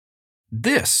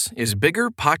This is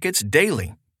Bigger Pockets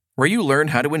Daily, where you learn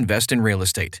how to invest in real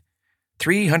estate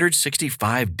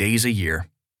 365 days a year.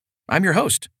 I'm your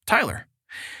host, Tyler.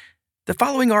 The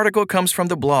following article comes from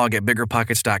the blog at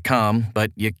biggerpockets.com,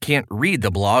 but you can't read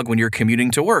the blog when you're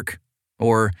commuting to work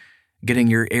or getting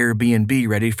your Airbnb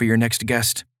ready for your next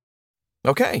guest.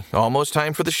 Okay, almost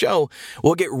time for the show.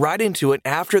 We'll get right into it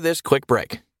after this quick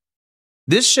break.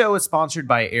 This show is sponsored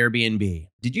by Airbnb.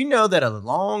 Did you know that a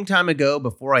long time ago,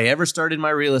 before I ever started my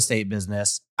real estate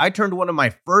business, I turned one of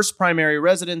my first primary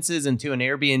residences into an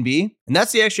Airbnb? And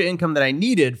that's the extra income that I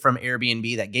needed from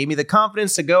Airbnb that gave me the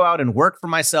confidence to go out and work for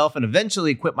myself and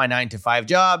eventually quit my 9-to-5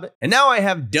 job. And now I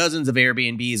have dozens of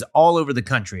Airbnbs all over the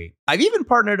country. I've even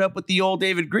partnered up with the old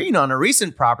David Green on a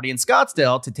recent property in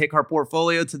Scottsdale to take our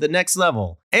portfolio to the next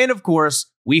level. And of course,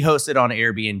 we host it on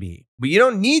Airbnb. But you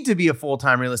don't need to be a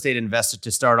full-time real estate investor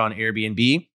to start on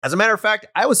Airbnb. As a matter of fact,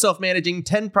 I was self-managing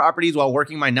 10 properties while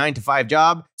working my 9-to-5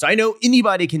 job, so I know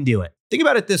anybody can do it. Think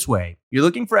about it this way. You're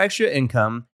looking for extra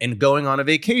income and going on a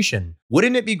vacation.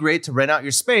 Wouldn't it be great to rent out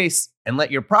your space and let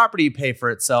your property pay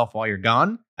for itself while you're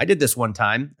gone? I did this one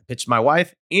time. I pitched my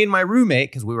wife and my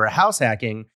roommate, because we were house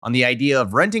hacking, on the idea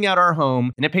of renting out our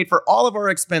home, and it paid for all of our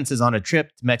expenses on a trip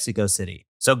to Mexico City.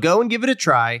 So go and give it a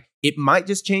try. It might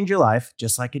just change your life,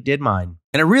 just like it did mine.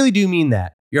 And I really do mean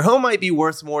that. Your home might be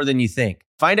worth more than you think.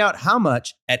 Find out how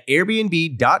much at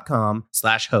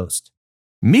airbnb.com/host.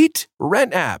 Meet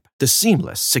RentApp, the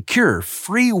seamless, secure,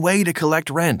 free way to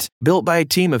collect rent. Built by a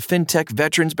team of fintech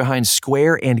veterans behind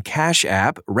Square and Cash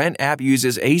App, RentApp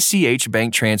uses ACH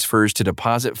bank transfers to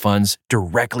deposit funds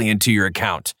directly into your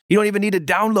account. You don't even need to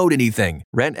download anything.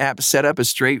 RentApp setup is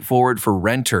straightforward for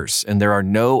renters, and there are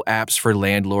no apps for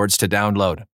landlords to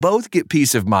download. Both get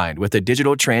peace of mind with a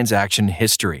digital transaction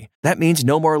history. That means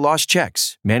no more lost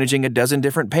checks, managing a dozen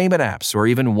different payment apps, or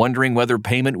even wondering whether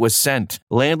payment was sent.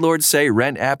 Landlords say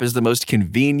RentApp is the most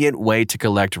convenient way to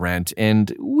collect rent,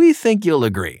 and we think you'll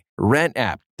agree.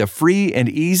 RentApp, the free and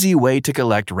easy way to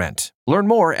collect rent. Learn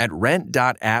more at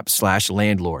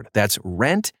rent.app/landlord. That's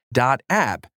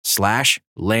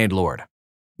rent.app/landlord.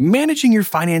 Managing your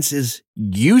finances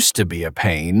used to be a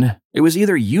pain. It was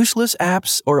either useless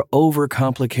apps or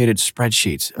overcomplicated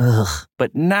spreadsheets.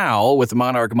 But now, with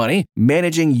Monarch Money,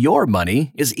 managing your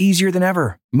money is easier than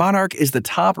ever. Monarch is the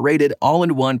top-rated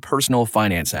all-in-one personal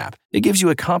finance app. It gives you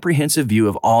a comprehensive view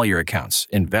of all your accounts,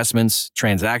 investments,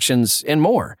 transactions, and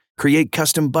more. Create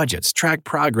custom budgets, track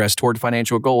progress toward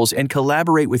financial goals, and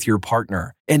collaborate with your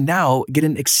partner. And now, get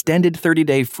an extended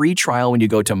 30-day free trial when you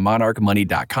go to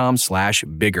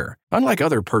monarchmoney.com/bigger. Unlike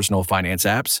other personal finance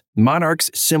apps, Monarch's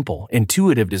simple,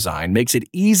 intuitive design makes it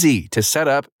easy to set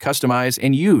up, customize,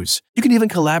 and use. You can even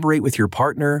collaborate with your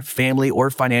partner, family,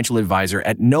 or financial advisor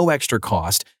at no extra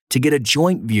cost to get a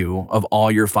joint view of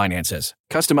all your finances.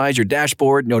 Customize your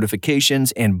dashboard,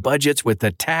 notifications, and budgets with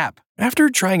a tap. After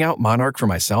trying out Monarch for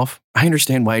myself, I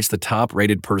understand why it's the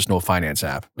top-rated personal finance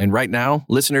app. And right now,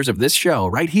 listeners of this show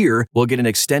right here will get an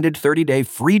extended 30-day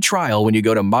free trial when you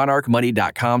go to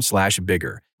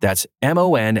monarchmoney.com/bigger. That's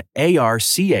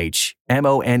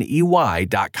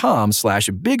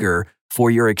monarchmoney.com/bigger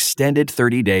for your extended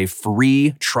 30-day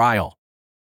free trial.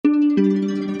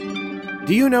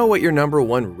 Do you know what your number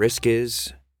one risk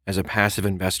is as a passive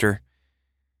investor?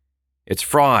 It's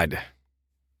fraud.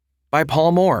 By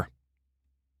Paul Moore.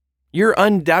 You're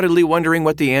undoubtedly wondering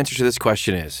what the answer to this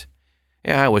question is.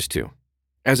 Yeah, I was too.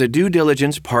 As a due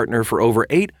diligence partner for over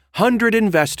 800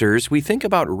 investors, we think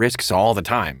about risks all the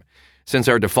time. Since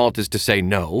our default is to say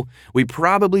no, we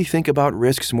probably think about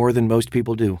risks more than most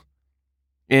people do.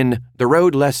 In The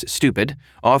Road Less Stupid,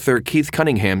 author Keith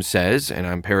Cunningham says, and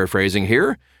I'm paraphrasing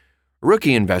here,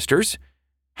 rookie investors,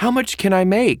 how much can I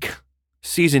make?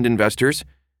 Seasoned investors,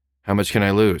 how much can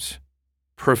I lose?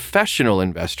 Professional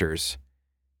investors,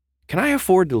 can I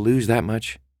afford to lose that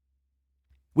much?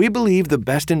 We believe the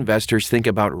best investors think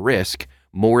about risk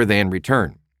more than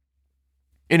return.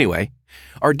 Anyway,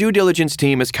 our due diligence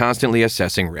team is constantly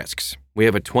assessing risks. We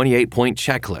have a 28-point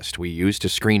checklist we use to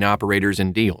screen operators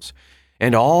and deals,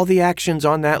 and all the actions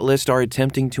on that list are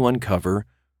attempting to uncover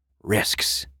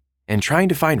risks and trying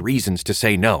to find reasons to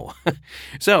say no.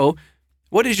 So,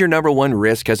 what is your number one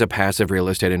risk as a passive real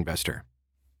estate investor?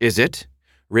 Is it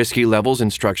risky levels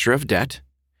and structure of debt?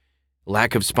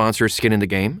 Lack of sponsor skin in the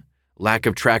game? Lack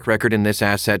of track record in this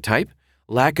asset type?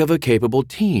 Lack of a capable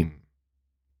team?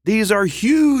 These are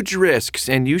huge risks,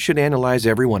 and you should analyze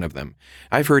every one of them.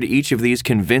 I've heard each of these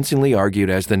convincingly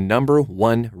argued as the number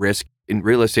one risk in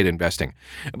real estate investing.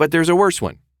 But there's a worse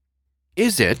one.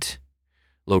 Is it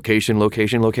location,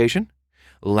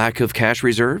 lack of cash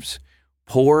reserves,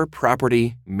 poor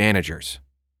property managers?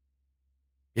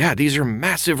 Yeah, these are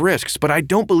massive risks, but I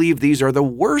don't believe these are the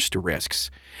worst risks.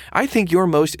 I think your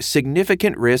most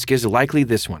significant risk is likely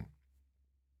this one: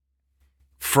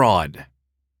 fraud.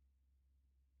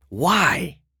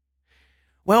 Why?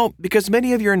 Well, because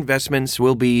many of your investments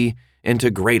will be into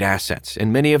great assets,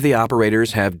 and many of the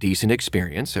operators have decent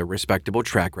experience, a respectable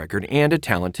track record, and a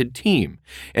talented team,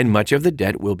 and much of the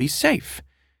debt will be safe.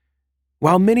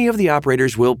 While many of the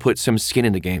operators will put some skin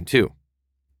in the game too.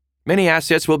 Many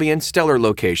assets will be in stellar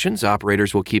locations,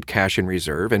 operators will keep cash in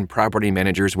reserve, and property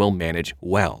managers will manage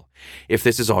well. If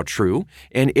this is all true,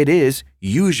 and it is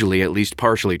usually at least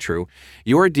partially true,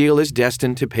 your deal is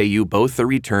destined to pay you both the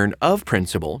return of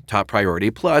principal, top priority,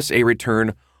 plus a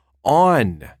return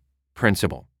on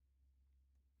principal.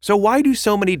 So why do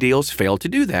so many deals fail to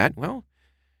do that? Well,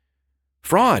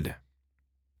 fraud.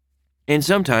 And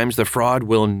sometimes the fraud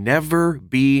will never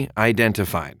be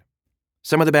identified.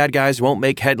 Some of the bad guys won't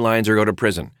make headlines or go to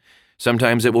prison.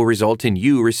 Sometimes it will result in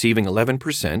you receiving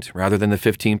 11% rather than the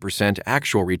 15%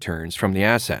 actual returns from the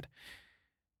asset.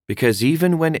 Because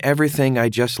even when everything I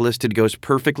just listed goes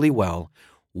perfectly well,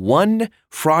 one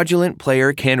fraudulent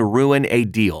player can ruin a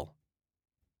deal.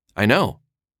 I know.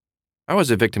 I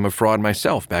was a victim of fraud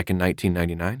myself back in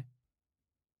 1999.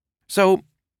 So,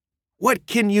 what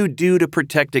can you do to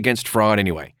protect against fraud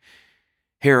anyway?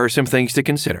 Here are some things to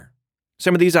consider.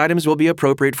 Some of these items will be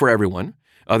appropriate for everyone.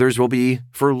 Others will be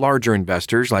for larger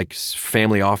investors like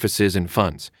family offices and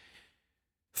funds.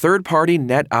 Third-party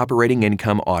net operating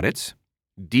income audits,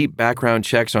 deep background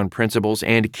checks on principals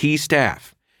and key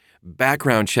staff,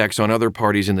 background checks on other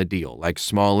parties in the deal like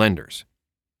small lenders,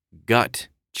 gut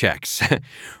checks,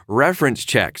 reference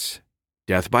checks,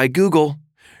 death by Google,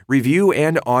 review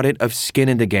and audit of skin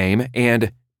in the game,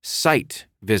 and site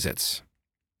visits.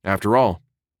 After all,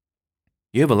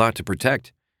 you have a lot to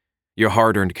protect, your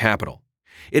hard-earned capital.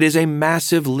 It is a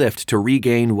massive lift to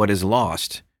regain what is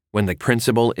lost when the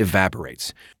principal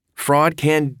evaporates. Fraud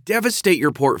can devastate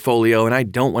your portfolio, and I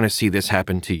don't want to see this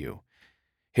happen to you.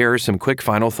 Here are some quick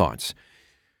final thoughts.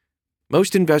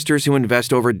 Most investors who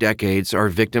invest over decades are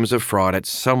victims of fraud at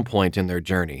some point in their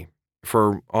journey.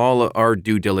 For all our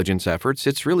due diligence efforts,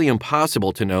 it's really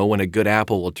impossible to know when a good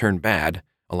apple will turn bad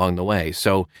along the way.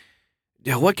 So,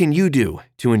 what can you do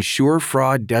to ensure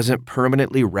fraud doesn't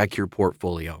permanently wreck your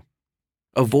portfolio?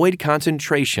 Avoid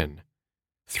concentration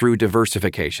through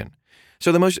diversification.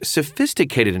 So the most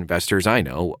sophisticated investors I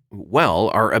know,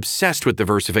 are obsessed with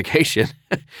diversification,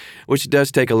 which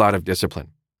does take a lot of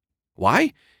discipline.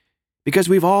 Why? Because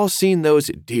we've all seen those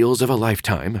deals of a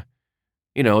lifetime.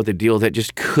 You know, the deal that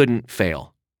just couldn't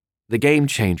fail. The game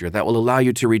changer that will allow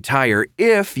you to retire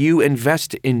if you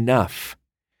invest enough.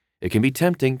 It can be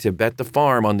tempting to bet the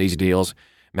farm on these deals,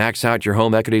 max out your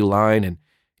home equity line, and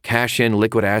cash in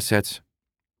liquid assets.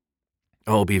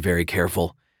 Oh, be very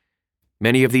careful.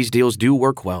 Many of these deals do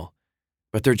work well,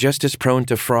 but they're just as prone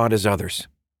to fraud as others.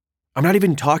 I'm not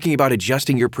even talking about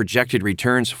adjusting your projected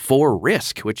returns for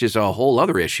risk, which is a whole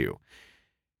other issue.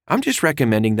 I'm just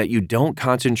recommending that you don't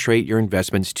concentrate your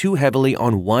investments too heavily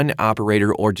on one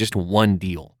operator or just one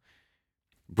deal.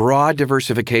 Broad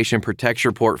diversification protects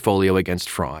your portfolio against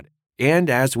fraud. And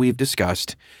as we've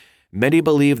discussed, many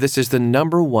believe this is the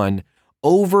number one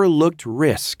overlooked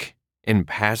risk in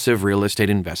passive real estate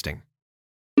investing.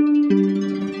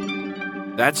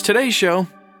 That's today's show.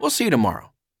 We'll see you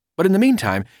tomorrow. But in the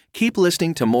meantime, keep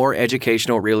listening to more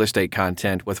educational real estate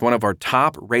content with one of our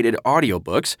top-rated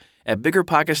audiobooks at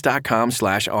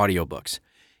biggerpockets.com/audiobooks.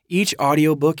 Each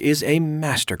audiobook is a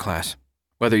masterclass.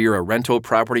 Whether you're a rental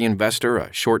property investor,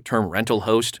 a short-term rental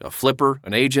host, a flipper,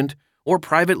 an agent, or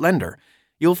private lender,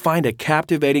 you'll find a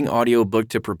captivating audiobook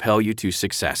to propel you to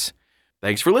success.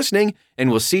 Thanks for listening, and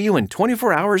we'll see you in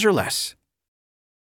 24 hours or less.